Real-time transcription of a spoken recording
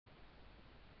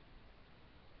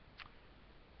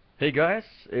Hey guys,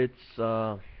 it's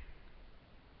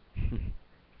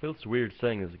feels weird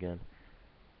saying this again.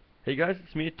 Hey guys,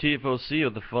 it's me, Tfoc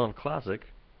of the Fun Classic,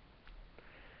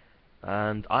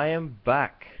 and I am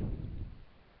back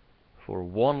for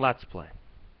one Let's Play.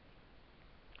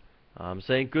 I'm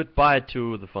saying goodbye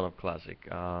to the Fun of Classic,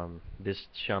 this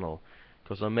channel,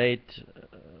 because I made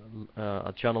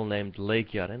a channel named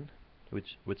Leikjarin,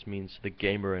 which means the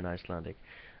gamer in Icelandic,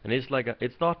 and it's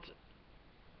not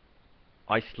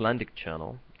Icelandic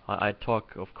channel. I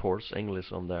talk, of course,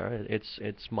 English on there.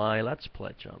 It's my Let's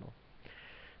Play channel.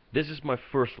 This is my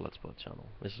first Let's Play channel.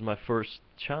 This is my first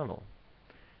channel.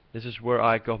 This is where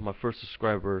I got my first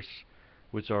subscribers,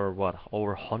 which are what,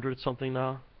 over 100 something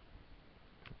now,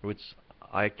 which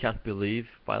I can't believe,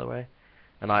 by the way,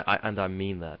 and I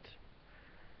mean that.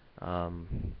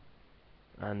 And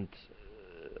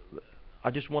I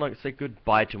just want to say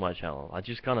goodbye to my channel. I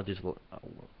just kind of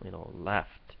left.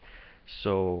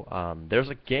 So there's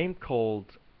a game called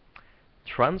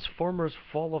Transformers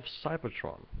Fall of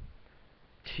Cybertron,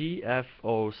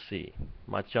 TFOC.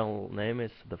 My channel name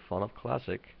is The Fun of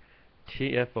Classic,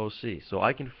 TFOC. So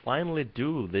I can finally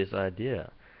do this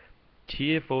idea.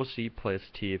 TFOC plays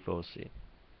TFOC.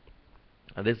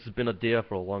 And this has been an idea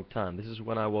for a long time. This is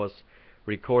when I was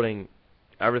recording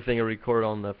everything I recorded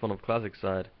on the Fun of Classic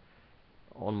side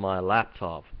on my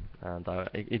laptop, and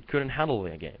it couldn't handle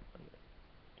the game.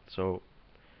 So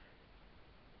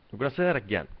I'm gonna say that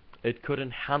again. It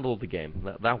couldn't handle the game.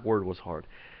 That word was hard.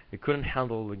 It couldn't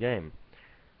handle the game.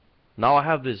 Now I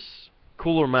have this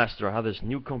Cooler Master. I have this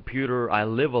new computer. I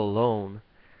live alone,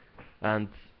 and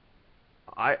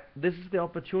this is the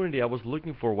opportunity I was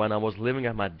looking for when I was living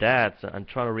at my dad's and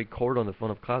trying to record on the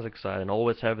Fun of Classic side and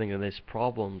always having these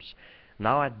problems.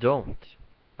 Now I don't.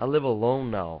 I live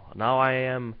alone now. Now I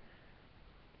am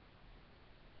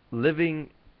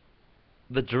living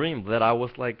the dream that I was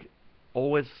like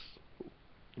always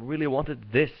really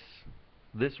wanted this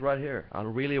right here. I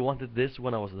really wanted this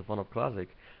when I was in the Fun of Classic.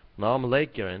 Now I'm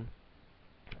Leikjarin,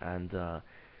 and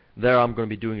there I'm going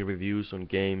to be doing reviews on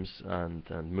games and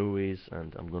movies,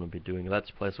 and I'm going to be doing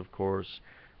Let's Plays, of course,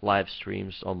 live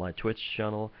streams on my Twitch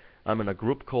channel. I'm in a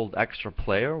group called Extra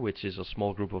Player, which is a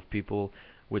small group of people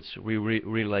which we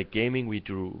really like gaming. We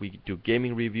do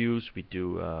gaming reviews. We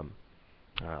do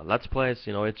Let's Plays.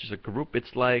 You know, it's just a group.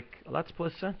 It's like Let's Play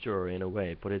Sanctuary in a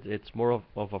way, but it's more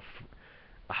of a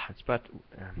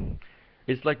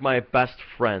it's like my best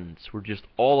friends. We're just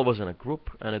all of us in a group,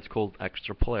 and it's called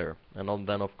Extra Player. And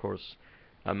then, of course,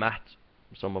 I met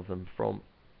some of them from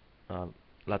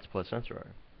Let's Play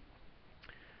Sanctuary.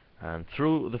 And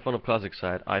through the Fun of Classic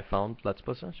side, I found Let's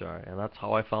Play Sanctuary, and that's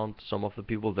how I found some of the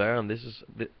people there. And this is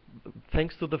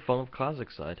thanks to the Fun of Classic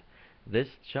side, this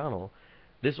channel,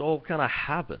 this all kind of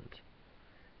happened.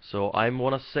 So I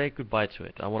want to say goodbye to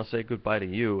it. I want to say goodbye to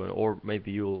you, or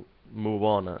maybe you'll move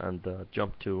on and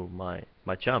jump to my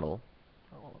channel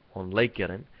on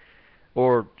Leikjarin,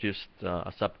 or just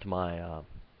accept my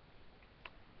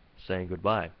saying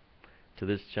goodbye to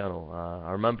this channel.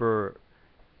 I remember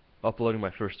uploading my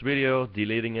first video,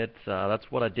 deleting it.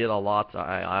 That's what I did a lot.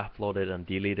 I uploaded and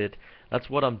deleted. That's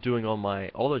what I'm doing on my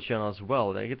other channel as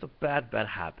well. Like, it's a bad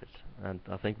habit, and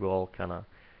I think we all kind of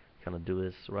do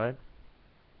this, right?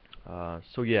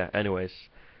 So yeah. Anyways,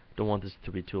 don't want this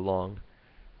to be too long.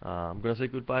 I'm gonna say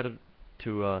goodbye to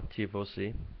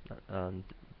TFOC, and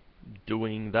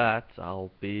doing that, I'll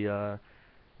be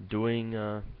doing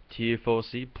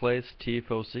TFOC plays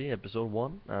TFOC episode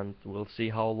 1, and we'll see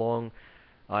how long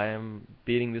I am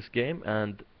beating this game.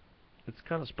 And it's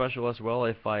kind of special as well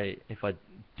if I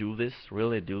do this,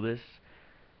 really do this.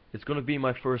 It's gonna be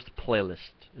my first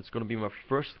playlist. It's gonna be my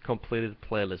first completed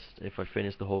playlist if I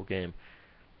finish the whole game.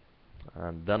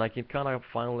 And then I can kind of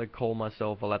finally call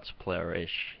myself a Let's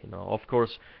Player-ish. You know, of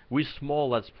course, we small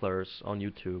Let's Players on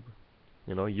YouTube,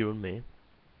 you know, you and me,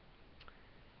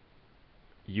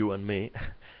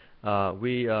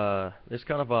 it's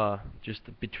kind of a just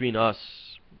between us,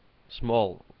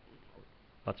 small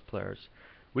Let's Players.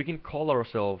 We can call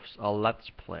ourselves a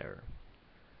Let's Player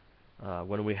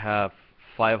when we have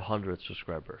 500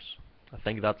 subscribers. I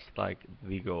think that's like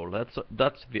the goal.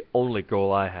 That's the only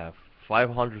goal I have.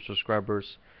 500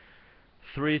 subscribers,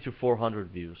 300 to 400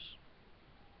 views.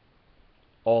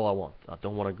 All I want. I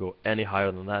don't want to go any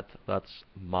higher than that. That's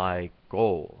my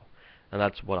goal, and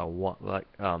that's what I want. Like,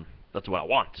 that's what I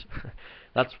want.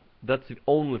 that's the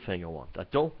only thing I want. I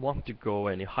don't want to go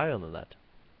any higher than that,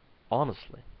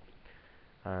 honestly.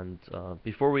 And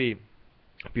before I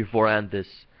end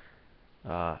this,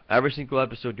 every single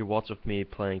episode you watch of me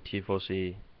playing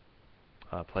TFOC,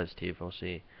 plays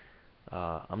TFOC,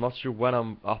 I'm not sure when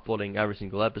I'm uploading every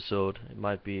single episode. It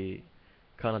might be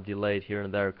kind of delayed here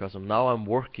and there because I'm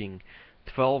working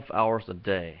 12 hours a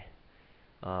day.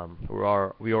 We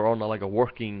are on like a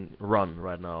working run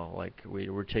right now. Like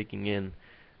we're taking in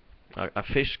a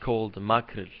fish called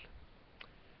mackerel,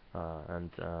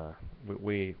 and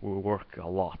we work a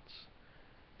lot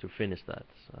to finish that.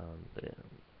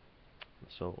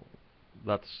 So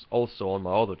that's also on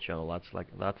my other channel.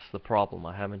 That's the problem.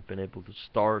 I haven't been able to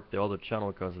start the other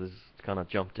channel because this kind of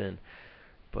jumped in.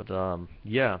 But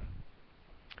yeah,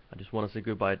 I just want to say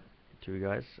goodbye to you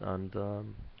guys, and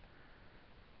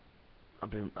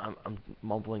I'm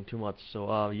mumbling too much.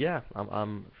 So yeah,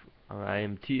 I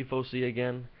am Tfoc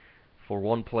again for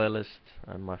one playlist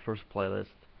and my first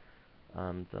playlist,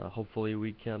 and hopefully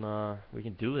we can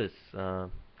do this.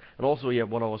 And also, yeah,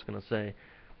 what I was gonna say,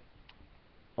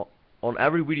 on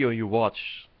every video you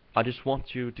watch, I just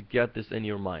want you to get this in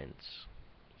your minds,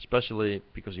 especially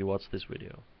because you watched this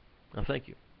video. And thank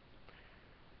you.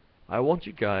 I want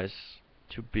you guys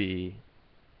to be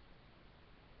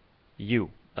you.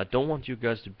 I don't want you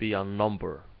guys to be a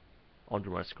number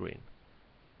under my screen.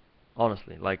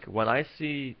 Honestly, like when I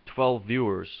see 12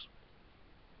 viewers,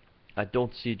 I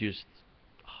don't see just,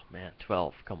 oh man,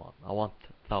 12, come on, I want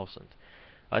 1,000.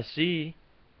 I see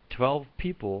 12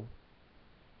 people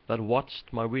that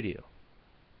watched my video.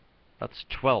 That's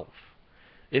 12.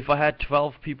 If I had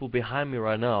 12 people behind me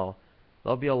right now,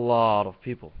 that'll be a lot of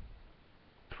people.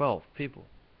 12 people.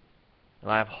 And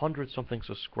I have 100 something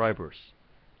subscribers.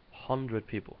 100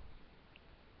 people.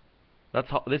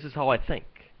 This is how I think.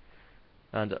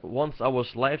 And once I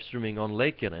was live streaming on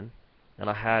Leikeren, and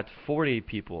I had 40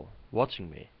 people watching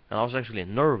me, and I was actually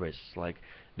nervous. Like,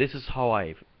 this is how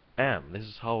I am. This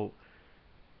is how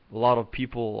a lot of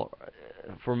people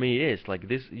for me is. Like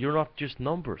this, you're not just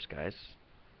numbers, guys.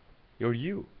 You're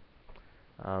you.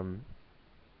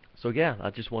 So yeah,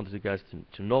 I just wanted you guys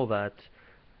to know that,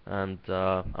 and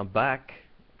I'm back,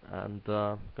 and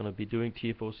gonna be doing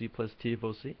TFOC plus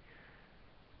TFOC.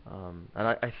 And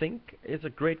I think it's a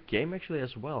great game actually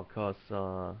as well, cause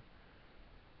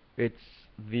it's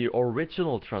the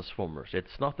original Transformers.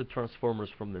 It's not the Transformers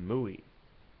from the movie.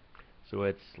 So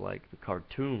it's like the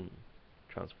cartoon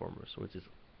Transformers, which is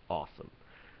awesome.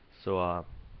 So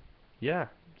yeah,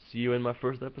 see you in my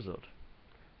first episode,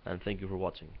 and thank you for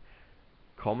watching.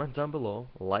 Comment down below,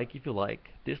 like if you like,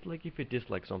 dislike if you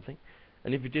dislike something,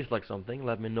 and if you dislike something,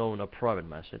 let me know in a private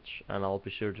message, and I'll be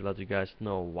sure to let you guys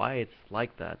know why it's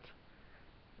like that,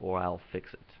 or I'll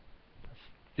fix it.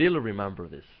 Still remember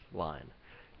this line.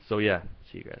 So yeah,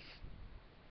 see you guys.